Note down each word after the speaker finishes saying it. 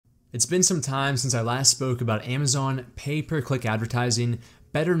It's been some time since I last spoke about Amazon pay-per-click advertising,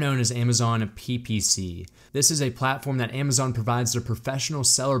 better known as Amazon PPC. This is a platform that Amazon provides their professional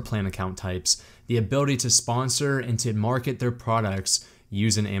seller plan account types the ability to sponsor and to market their products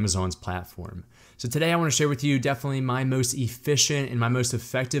using Amazon's platform. So today I want to share with you definitely my most efficient and my most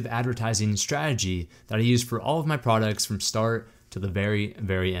effective advertising strategy that I use for all of my products from start to the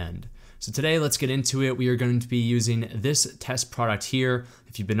very end. So today, let's get into it. We are going to be using this test product here.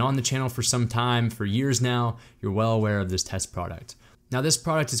 If you've been on the channel for some time, for years now, you're well aware of this test product. Now, this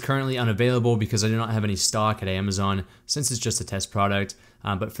product is currently unavailable because I do not have any stock at Amazon since it's just a test product.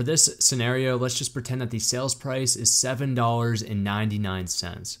 But for this scenario, let's just pretend that the sales price is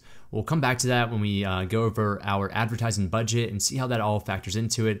 $7.99. We'll come back to that when we go over our advertising budget and see how that all factors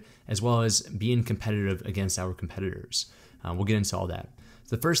into it, as well as being competitive against our competitors. We'll get into all that.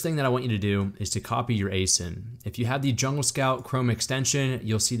 The first thing that I want you to do is to copy your ASIN. If you have the Jungle Scout Chrome extension,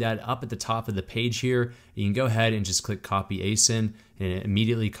 you'll see that up at the top of the page here. You can go ahead and just click copy ASIN and it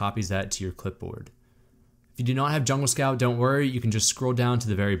immediately copies that to your clipboard. If you do not have Jungle Scout, don't worry. You can just scroll down to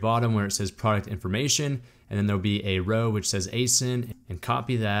the very bottom where it says product information, and then there'll be a row which says ASIN, and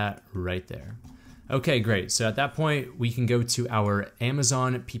copy that right there. Okay, great. So at that point, we can go to our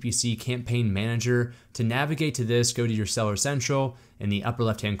Amazon PPC Campaign Manager. To navigate to this, go to your Seller Central. In the upper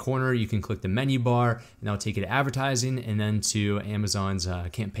left-hand corner, you can click the menu bar, and that'll take you to advertising and then to Amazon's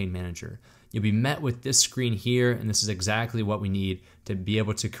Campaign Manager. You'll be met with this screen here, and this is exactly what we need to be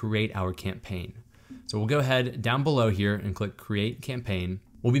able to create our campaign. So we'll go ahead down below here and click Create Campaign.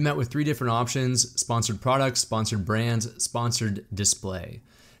 We'll be met with three different options: Sponsored Products, Sponsored Brands, Sponsored Display.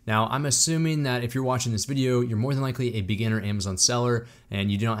 Now, I'm assuming that if you're watching this video, you're more than likely a beginner Amazon seller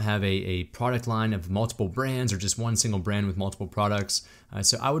and you do not have a product line of multiple brands or just one single brand with multiple products.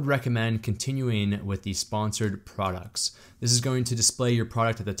 So I would recommend continuing with the sponsored products. This is going to display your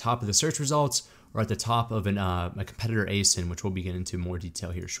product at the top of the search results or at the top of a competitor ASIN, which we'll get into more detail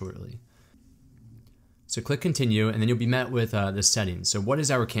here shortly. So click continue, and then you'll be met with the settings. So what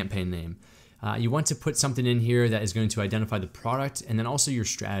is our campaign name? You want to put something in here that is going to identify the product and then also your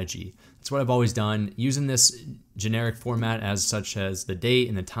strategy. That's what I've always done. Using this generic format as such as the date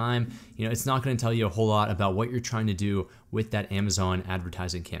and the time, it's not going to tell you a whole lot about what you're trying to do with that Amazon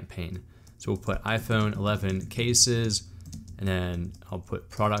advertising campaign. So we'll put iPhone 11 cases, and then I'll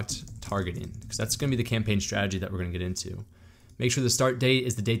put product targeting because that's going to be the campaign strategy that we're going to get into. Make sure the start date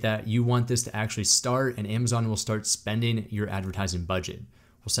is the date that you want this to actually start, and Amazon will start spending your advertising budget.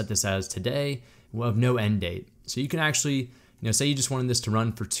 We'll set this as today. We'll have no end date. So you can actually, say you just wanted this to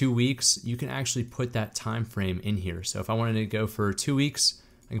run for 2 weeks, you can actually put that time frame in here. So if I wanted to go for 2 weeks,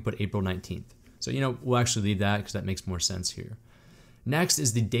 I can put April 19th. So, we'll actually leave that because that makes more sense here. Next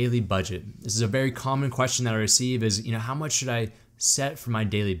is the daily budget. This is a very common question that I receive is, how much should I set for my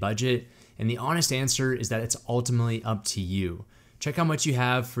daily budget? And the honest answer is that it's ultimately up to you. Check how much you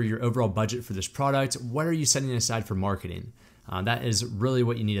have for your overall budget for this product. What are you setting aside for marketing? That is really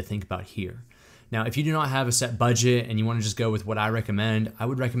what you need to think about here. Now, if you do not have a set budget and you want to just go with what I recommend, I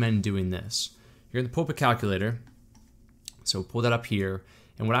would recommend doing this. You're going to pull up a calculator. So pull that up here.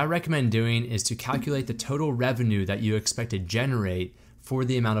 And what I recommend doing is to calculate the total revenue that you expect to generate for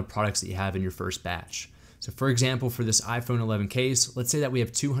the amount of products that you have in your first batch. So for example, for this iPhone 11 case, let's say that we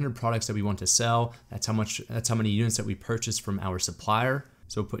have 200 products that we want to sell. That's how many units that we purchased from our supplier.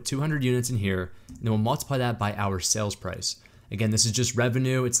 So we'll put 200 units in here, and then we'll multiply that by our sales price. Again, this is just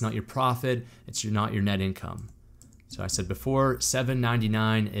revenue. It's not your profit. It's not your net income. So I said before,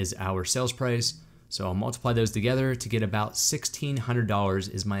 $7.99 is our sales price. So I'll multiply those together to get about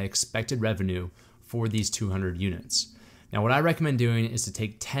 $1,600 is my expected revenue for these 200 units. Now, what I recommend doing is to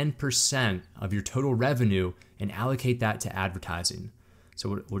take 10% of your total revenue and allocate that to advertising. So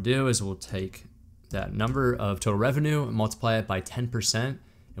what we'll do is we'll take that number of total revenue and multiply it by 10%, and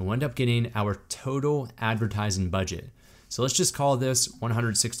we'll end up getting our total advertising budget. So let's just call this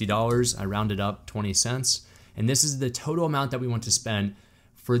 $160. I rounded up 20 cents. And this is the total amount that we want to spend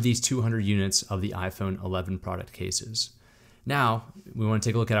for these 200 units of the iPhone 11 product cases. Now, we want to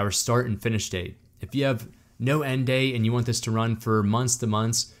take a look at our start and finish date. If you have no end date and you want this to run for months to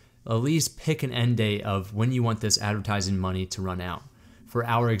months, at least pick an end date of when you want this advertising money to run out. For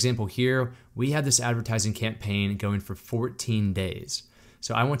our example here, we have this advertising campaign going for 14 days.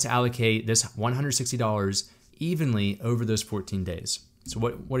 So I want to allocate this $160 evenly over those 14 days. So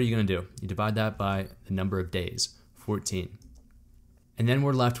what are you going to do? You divide that by the number of days, 14. And then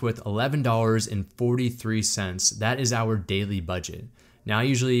we're left with $11.43. That is our daily budget. Now I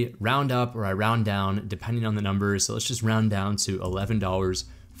usually round up or I round down depending on the numbers. So let's just round down to $11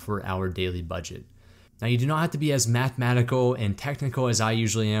 for our daily budget. Now, you do not have to be as mathematical and technical as I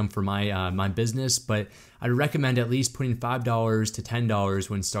usually am for my business, but I'd recommend at least putting $5 to $10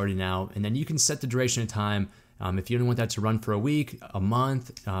 when starting out, and then you can set the duration of time. If you don't want that to run for a week, a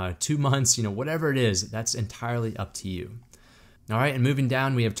month, 2 months, whatever it is, that's entirely up to you. All right, and moving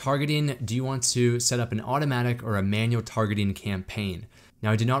down, we have targeting. Do you want to set up an automatic or a manual targeting campaign?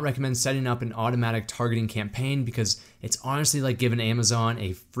 Now, I do not recommend setting up an automatic targeting campaign because it's honestly like giving Amazon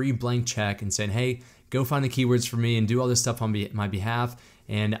a free blank check and saying, hey, go find the keywords for me and do all this stuff on my behalf.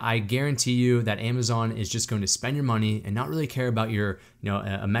 And I guarantee you that Amazon is just going to spend your money and not really care about your,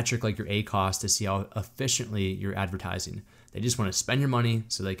 a metric like your ACoS to see how efficiently you're advertising. They just want to spend your money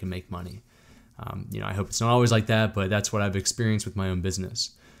so they can make money. I hope it's not always like that, but that's what I've experienced with my own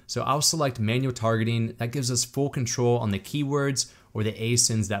business. So I'll select manual targeting. That gives us full control on the keywords or the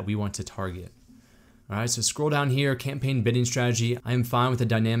ASINs that we want to target. All right, so scroll down here, campaign bidding strategy. I am fine with the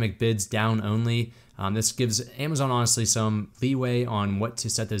dynamic bids down only. This gives Amazon honestly some leeway on what to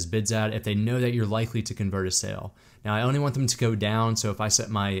set those bids at if they know that you're likely to convert a sale. Now, I only want them to go down, so if I set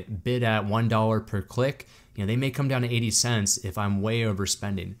my bid at $1 per click, they may come down to 80 cents if I'm way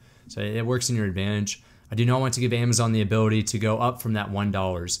overspending. So it works in your advantage. I do not want to give Amazon the ability to go up from that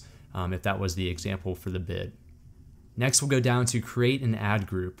 $1 if that was the example for the bid. Next, we'll go down to create an ad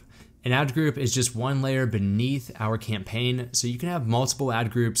group. An ad group is just one layer beneath our campaign, so you can have multiple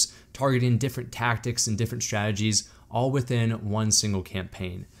ad groups targeting different tactics and different strategies all within one single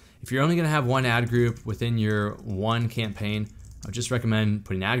campaign. If you're only going to have one ad group within your one campaign, I would just recommend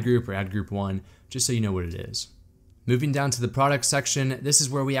putting ad group or ad group 1 just so you know what it is. Moving down to the product section, this is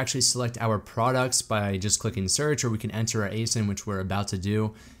where we actually select our products by just clicking search, or we can enter our ASIN, which we're about to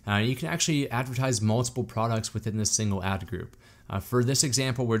do. You can actually advertise multiple products within this single ad group. For this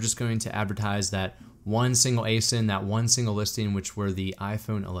example, we're just going to advertise that one single ASIN, that one single listing, which were the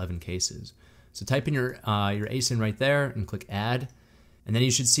iPhone 11 cases. So type in your ASIN right there and click add. And then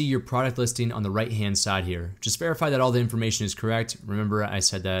you should see your product listing on the right-hand side here. Just verify that all the information is correct. Remember, I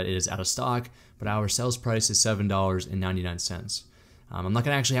said that it is out of stock, but our sales price is $7.99. I'm not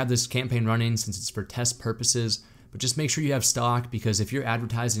gonna actually have this campaign running since it's for test purposes, but just make sure you have stock, because if you're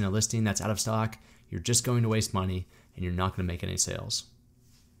advertising a listing that's out of stock, you're just going to waste money and you're not gonna make any sales.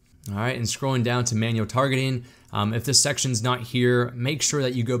 All right, and scrolling down to manual targeting, if this section's not here, make sure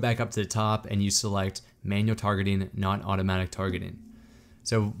that you go back up to the top and you select manual targeting, not automatic targeting.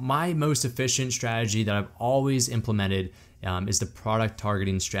 So my most efficient strategy that I've always implemented is the product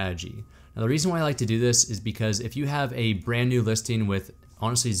targeting strategy. Now, the reason why I like to do this is because if you have a brand new listing with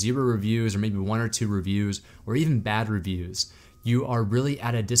honestly 0 reviews or maybe 1 or 2 reviews or even bad reviews, you are really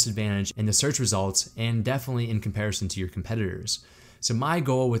at a disadvantage in the search results and definitely in comparison to your competitors. So my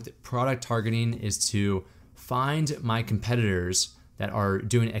goal with product targeting is to find my competitors that are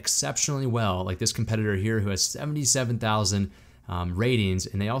doing exceptionally well, like this competitor here who has 77,000 ratings,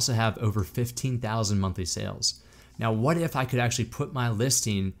 and they also have over 15,000 monthly sales. Now, what if I could actually put my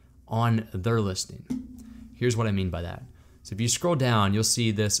listing on their listing? Here's what I mean by that. So if you scroll down, you'll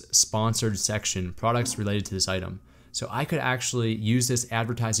see this sponsored section, products related to this item. So I could actually use this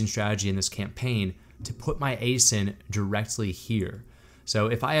advertising strategy in this campaign to put my ASIN directly here. So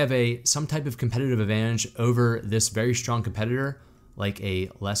if I have some type of competitive advantage over this very strong competitor, like a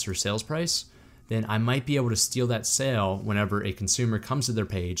lesser sales price, then I might be able to steal that sale whenever a consumer comes to their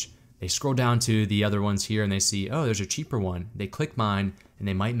page. They scroll down to the other ones here and they see, oh, there's a cheaper one. They click mine and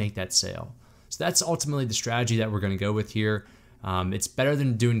they might make that sale. So that's ultimately the strategy that we're going to go with here. It's better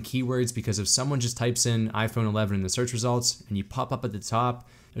than doing keywords, because if someone just types in iPhone 11 in the search results and you pop up at the top,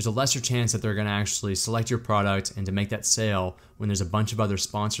 there's a lesser chance that they're going to actually select your product and to make that sale when there's a bunch of other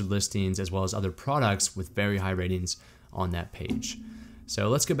sponsored listings as well as other products with very high ratings on that page. So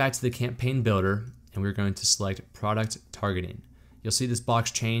let's go back to the campaign builder and we're going to select product targeting. You'll see this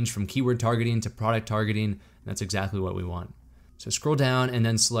box change from keyword targeting to product targeting, and that's exactly what we want. So scroll down and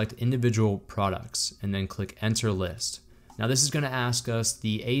then select individual products and then click enter list. Now this is going to ask us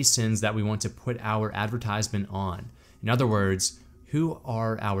the ASINs that we want to put our advertisement on. In other words, who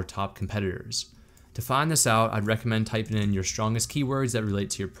are our top competitors? To find this out, I'd recommend typing in your strongest keywords that relate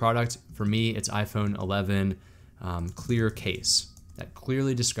to your product. For me, it's iPhone 11 clear case. That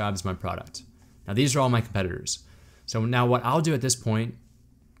clearly describes my product. Now these are all my competitors. So now what I'll do at this point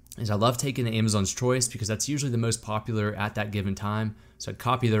is I love taking the Amazon's choice because that's usually the most popular at that given time. So I'd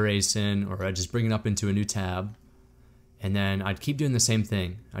copy their ASIN, or I'd just bring it up into a new tab. And then I'd keep doing the same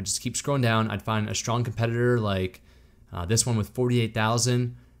thing. I'd just keep scrolling down. I'd find a strong competitor like this one with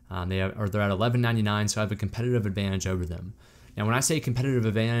 48,000. They're at $11.99, so I have a competitive advantage over them. Now, when I say competitive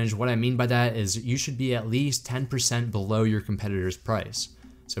advantage, what I mean by that is you should be at least 10% below your competitor's price.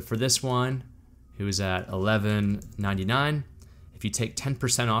 So for this one, it was at $11.99. If you take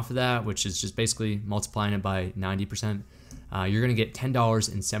 10% off of that, which is just basically multiplying it by 90%, you're gonna get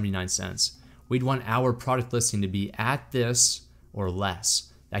 $10.79. We'd want our product listing to be at this or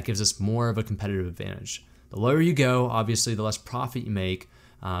less. That gives us more of a competitive advantage. The lower you go, obviously, the less profit you make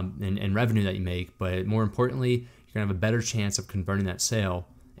and revenue that you make, but more importantly, you're gonna have a better chance of converting that sale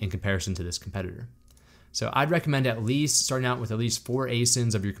in comparison to this competitor. So I'd recommend at least starting out with at least 4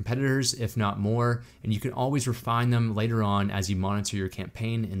 ASINs of your competitors, if not more, and you can always refine them later on as you monitor your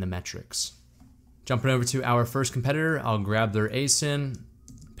campaign in the metrics. Jumping over to our first competitor, I'll grab their ASIN,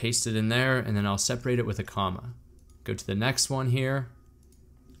 paste it in there, and then I'll separate it with a comma. Go to the next one here,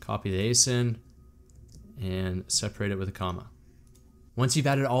 copy the ASIN, and separate it with a comma. Once you've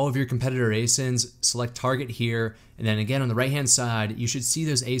added all of your competitor ASINs, select target here, and then again on the right hand side, you should see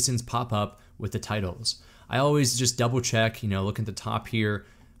those ASINs pop up with the titles. I always just double check, look at the top here,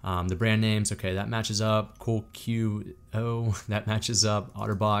 the brand names, okay, that matches up, Cool QO, that matches up,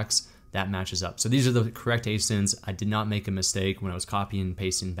 Otterbox, that matches up. So these are the correct ASINs. I did not make a mistake when I was copying and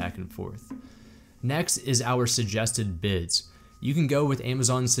pasting back and forth. Next is our suggested bids. You can go with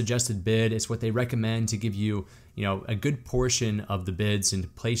Amazon's suggested bid. It's what they recommend to give you, a good portion of the bids and to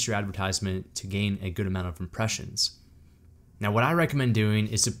place your advertisement to gain a good amount of impressions. Now, what I recommend doing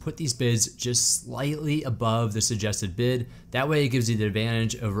is to put these bids just slightly above the suggested bid. That way it gives you the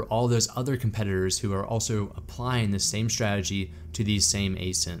advantage over all those other competitors who are also applying the same strategy to these same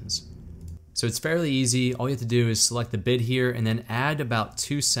ASINs. So it's fairly easy. All you have to do is select the bid here and then add about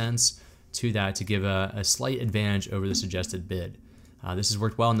 2 cents to that to give a slight advantage over the suggested bid. This has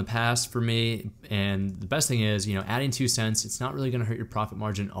worked well in the past for me, and the best thing is, adding 2 cents, it's not really gonna hurt your profit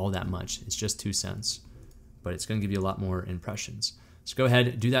margin all that much. It's just 2 cents, but it's gonna give you a lot more impressions. So go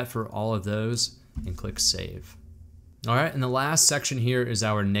ahead, do that for all of those and click save. All right, and the last section here is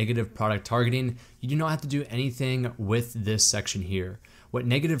our negative product targeting. You do not have to do anything with this section here. What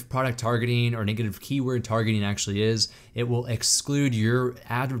negative product targeting or negative keyword targeting actually is, it will exclude your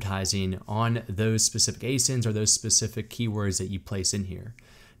advertising on those specific ASINs or those specific keywords that you place in here.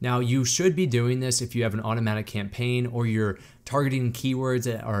 Now, you should be doing this if you have an automatic campaign or you're targeting keywords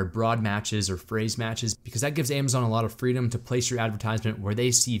that are broad matches or phrase matches, because that gives Amazon a lot of freedom to place your advertisement where they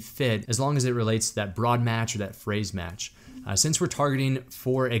see fit, as long as it relates to that broad match or that phrase match. Since we're targeting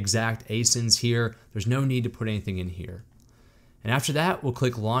for exact ASINs here, there's no need to put anything in here. And after that, we'll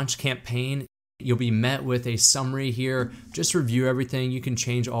click Launch Campaign. You'll be met with a summary here. Just review everything. You can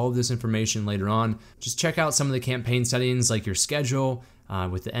change all of this information later on. Just check out some of the campaign settings like your schedule,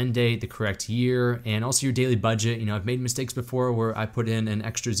 with the end date, the correct year, and also your daily budget. I've made mistakes before where I put in an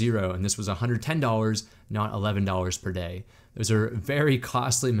extra 0 and this was $110, not $11 per day. Those are very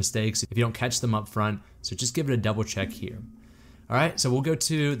costly mistakes if you don't catch them up front, so just give it a double check here. All right, so we'll go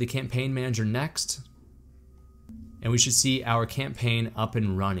to the campaign manager next, and we should see our campaign up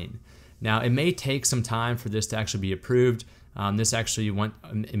and running. Now, it may take some time for this to actually be approved. This actually went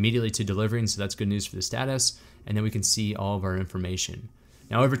immediately to delivering, so that's good news for the status, and then we can see all of our information.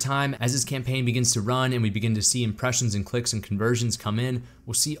 Now, over time, as this campaign begins to run and we begin to see impressions and clicks and conversions come in,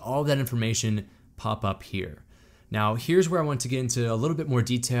 we'll see all of that information pop up here. Now, here's where I want to get into a little bit more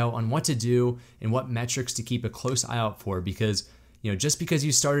detail on what to do and what metrics to keep a close eye out for, because just because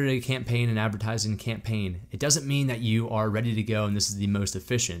you started a campaign, an advertising campaign, it doesn't mean that you are ready to go and this is the most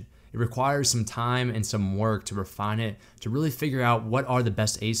efficient. It requires some time and some work to refine it, to really figure out what are the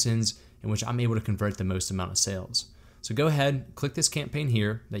best ASINs in which I'm able to convert the most amount of sales. So go ahead, click this campaign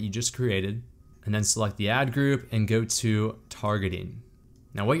here that you just created, and then select the ad group and go to targeting.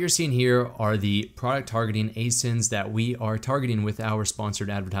 Now, what you're seeing here are the product targeting ASINs that we are targeting with our sponsored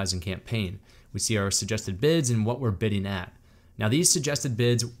advertising campaign. We see our suggested bids and what we're bidding at. Now, these suggested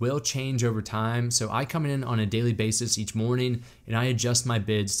bids will change over time, so I come in on a daily basis each morning and I adjust my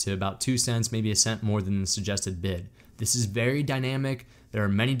bids to about 2 cents, maybe a cent more than the suggested bid. This is very dynamic. There are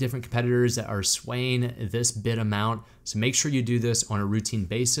many different competitors that are swaying this bid amount, so make sure you do this on a routine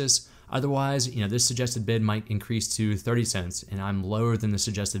basis. Otherwise, this suggested bid might increase to 30 cents and I'm lower than the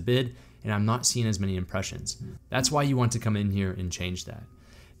suggested bid and I'm not seeing as many impressions. That's why you want to come in here and change that.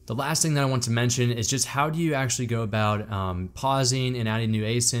 The last thing that I want to mention is just how do you actually go about pausing and adding new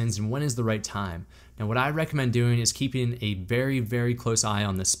ASINs, and when is the right time? Now, what I recommend doing is keeping a very, very close eye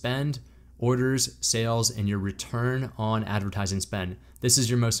on the spend, orders, sales, and your return on advertising spend. This is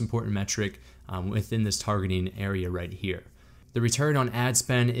your most important metric within this targeting area right here. The return on ad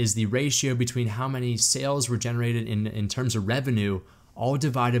spend is the ratio between how many sales were generated in terms of revenue, all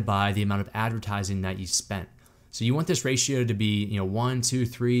divided by the amount of advertising that you spent. So you want this ratio to be 1, 2,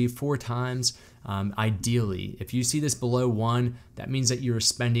 3, 4 times. Ideally, if you see this below 1, that means that you're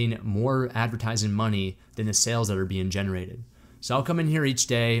spending more advertising money than the sales that are being generated. So I'll come in here each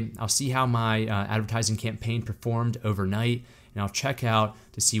day, I'll see how my advertising campaign performed overnight, and I'll check out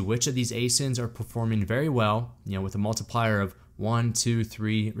to see which of these ASINs are performing very well, with a multiplier of 1, 2,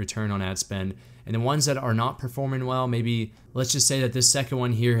 3 return on ad spend. And the ones that are not performing well, maybe let's just say that this second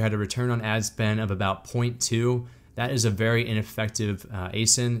one here had a return on ad spend of about 0.2. That is a very ineffective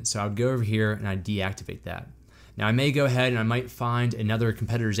ASIN, so I would go over here and I'd deactivate that. Now I may go ahead and I might find another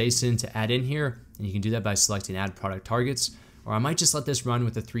competitor's ASIN to add in here, and you can do that by selecting add product targets, or I might just let this run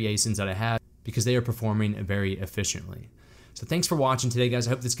with the 3 ASINs that I have because they are performing very efficiently. So thanks for watching today, guys.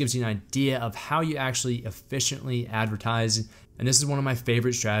 I hope this gives you an idea of how you actually efficiently advertise. And this is one of my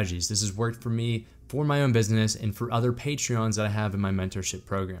favorite strategies. This has worked for me for my own business and for other Patreons that I have in my mentorship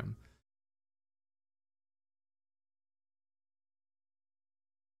program.